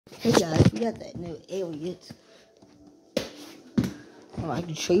Hey guys, we got that new aliens. Oh, I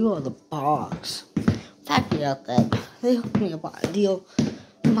can show you all the box. Factory out there. They hooked me up on a deal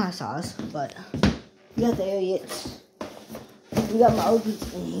my size, but we got the aliens. We got my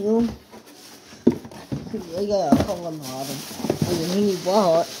opens in here. They got a hole in the bottom. And when you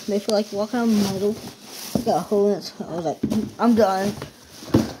walk, they feel like walking on the middle. They got a hole in it. So I was like, I'm done.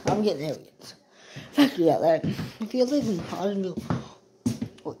 I'm getting aliens. Factory out there. If you live in Hodgenville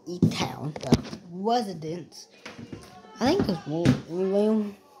or E-Town, the residents, I think there's more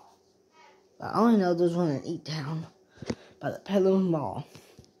anyway. But I only know there's one in E-Town by the Peddler's Mall.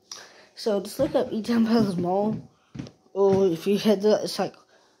 So just look up E-Town Peddler's Mall. Or if you head there, it's like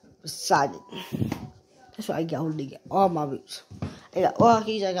beside it. That's where I go to get all my boots. I got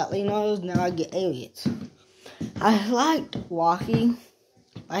Rockies, I got Leonardo's, now I get aliens. I liked Rocky.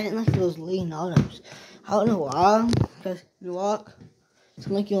 I didn't like those Leonardo's. I don't know why. Because you walk, it's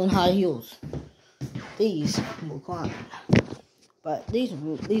like you're on high heels. These will climb. But these are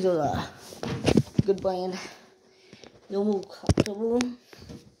the good brand. They're more comfortable.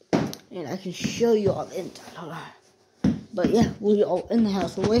 And I can show you all the inside. Hold on. But yeah, we're all in the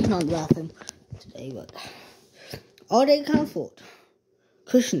house. We're waiting on the bathroom today. But all day comfort.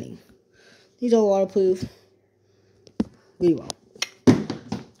 Cushioning. These are waterproof. We won't.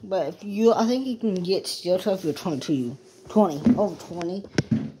 But if you, I think you can get steel toe if you're 20, over 20.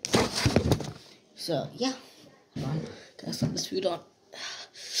 So, yeah. That's what this video on.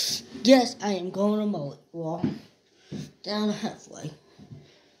 Yes, I am going to mow it. Well, down halfway.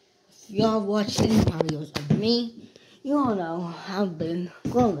 If y'all watch any of my videos of me, you all know I've been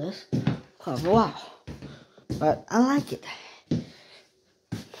growing this for a while. But I like it.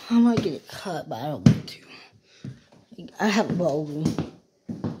 I might get it cut, but I don't want to. I have a bowl.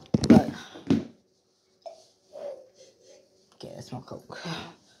 But, okay, that's my Coke.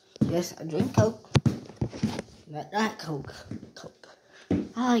 Yes, I drink Coke. But not Coke. Coke.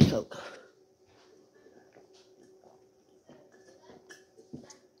 I like Coke.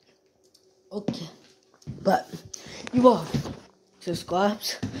 Okay. But, you all,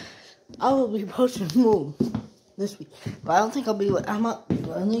 subscribes. I will be posting more this week. But I don't think I'll be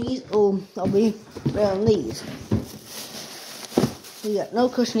wearing these, or I'll be wearing these. We got no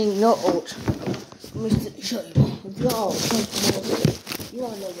cushioning, no alt. Let me show you. If y'all you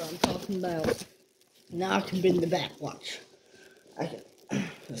all know what I'm talking about. Now I can bend the back, watch. I can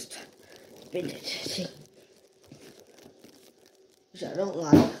just bend it, see? Which I don't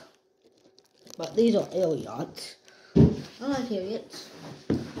like. But these are aliens. I like aliens.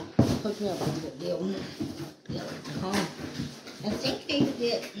 Hook me up on a good deal. Yeah, I think they could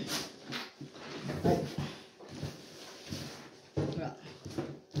get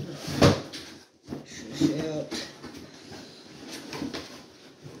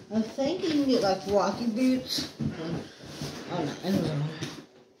I think you can get like Rocky boots on Amazon.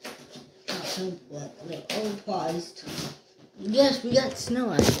 Not so but they're overpriced. Yes, we got snow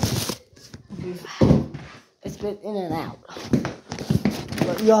ice. It's been in and out.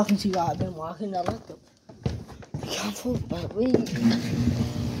 But y'all can see why I've been walking. I like the comfort, but we don't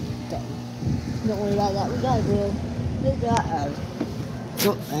worry about that. We got a real big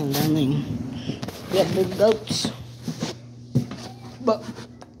goat thing down there. We have big goats. But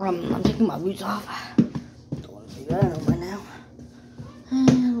I'm taking my boots off. Don't want to figure that out by now. I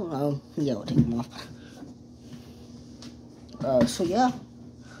don't know. Yeah, we'll take them off. So yeah.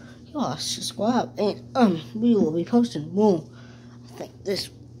 Y'all subscribe and we will be posting more. I think this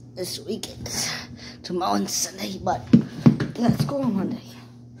weekend. Tomorrow and Sunday, but yeah, it's going Monday.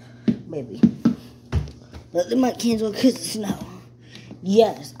 Maybe. But they might cancel because of snow.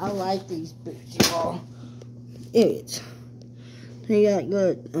 Yes, I like these boots, y'all. Idiots. They got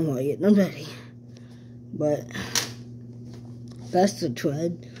good. I'm gonna get them ready. But that's the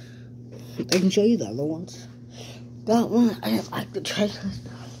tread. I can show you the other ones. That one, I didn't like the tread.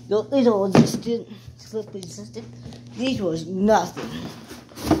 These are resistant, slip resistant. These was nothing.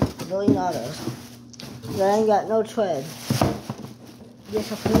 Really not us. But I ain't got no tread.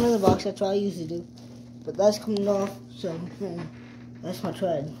 Yes, I put them in the box, that's what I usually do. But that's coming off, so yeah, that's my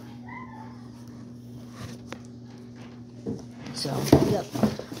tread. So, yep.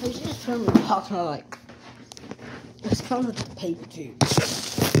 I was just trying to talk to like, it's kind of like the paper tube. Like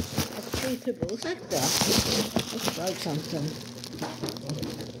a tree paper, looks like that. Looks like something.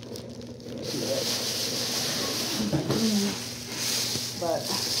 But,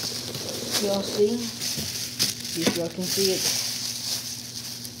 y'all see? If y'all can see it.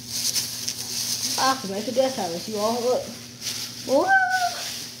 I can make a death out of this, you all. Look. Whoa!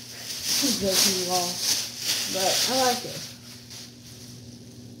 I'm joking, you all. But I like it.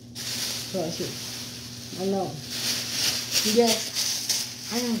 Right here. I know.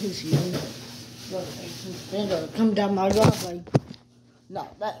 Yes, I know who's here. Look, they're gonna come down my driveway. No,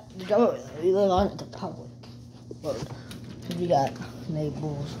 the door we live on is the public road. So we got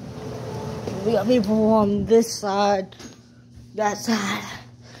neighbors. We got people on this side, that side,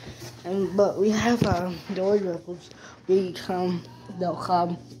 but we have door vehicles. They'll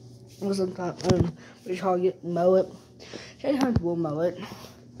come sometimes we try to mow it. Sometimes we'll mow it,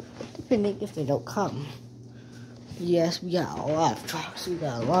 depending if they don't come. Yes, we got a lot of trucks. We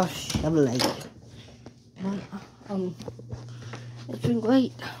got a lot of Chevrolet. It's been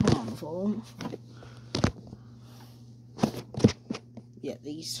great. Phone. Yeah,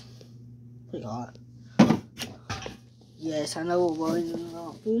 these pretty hot. Yes, I know we're worried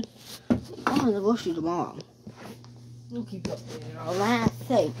about food. I'm gonna go see tomorrow. We'll keep up there all that, I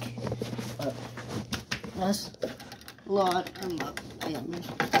think. But that's a lot of my items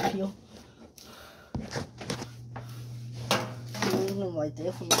here. Right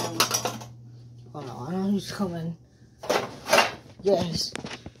there for me. Hold on, I know who's coming. Yes,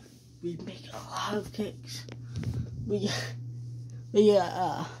 we make a lot of cakes. We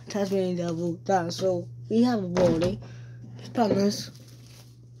got Tasmanian devil, dinosaur. We have a bowling. It's pumpkins.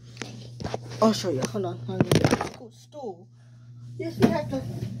 I'll show you. Hold on. Oh, stool. Yes, we have to.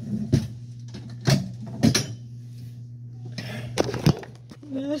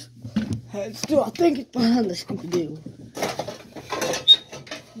 Yes. Head stool. I think it's behind the Scooby-Doo.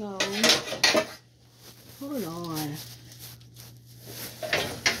 No. Hold on.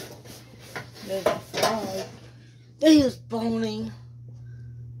 There's a fly. There's Bonnie.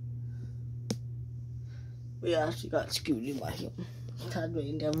 We actually got Scooby by him.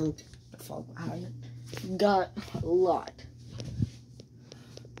 Tasmanian devil. The fall behind it. Got a lot.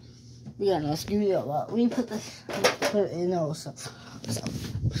 We got no Scooby a lot. We put it in also.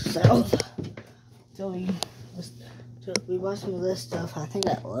 So we bought some of this stuff. I think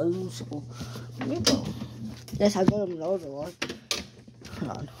at Lowe's. Yes, I got them Lowe's a lot.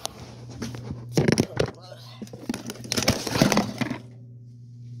 Hold on.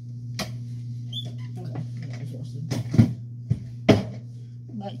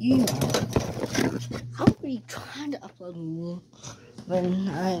 But you know, I'll be trying to upload more when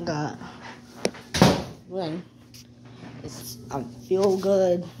I ain't got, when I feel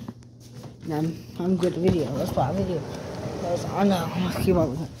good and I'm good at video. That's why I video. Because I know I keep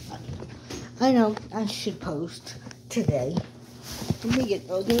on. I know I should post today when we get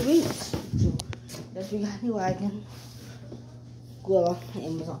those new weeks. So yes, we got new wagon. Well,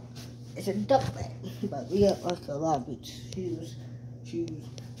 Amazon. It's a duck bag, but we got like a lot of boots, shoes,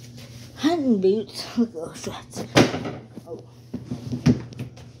 hunting boots. Look at those sweats. Oh,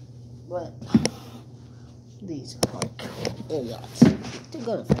 but these are like air yachts to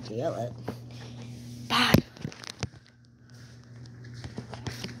go to the outlet. Bye.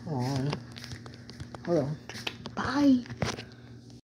 Hold on. Bye.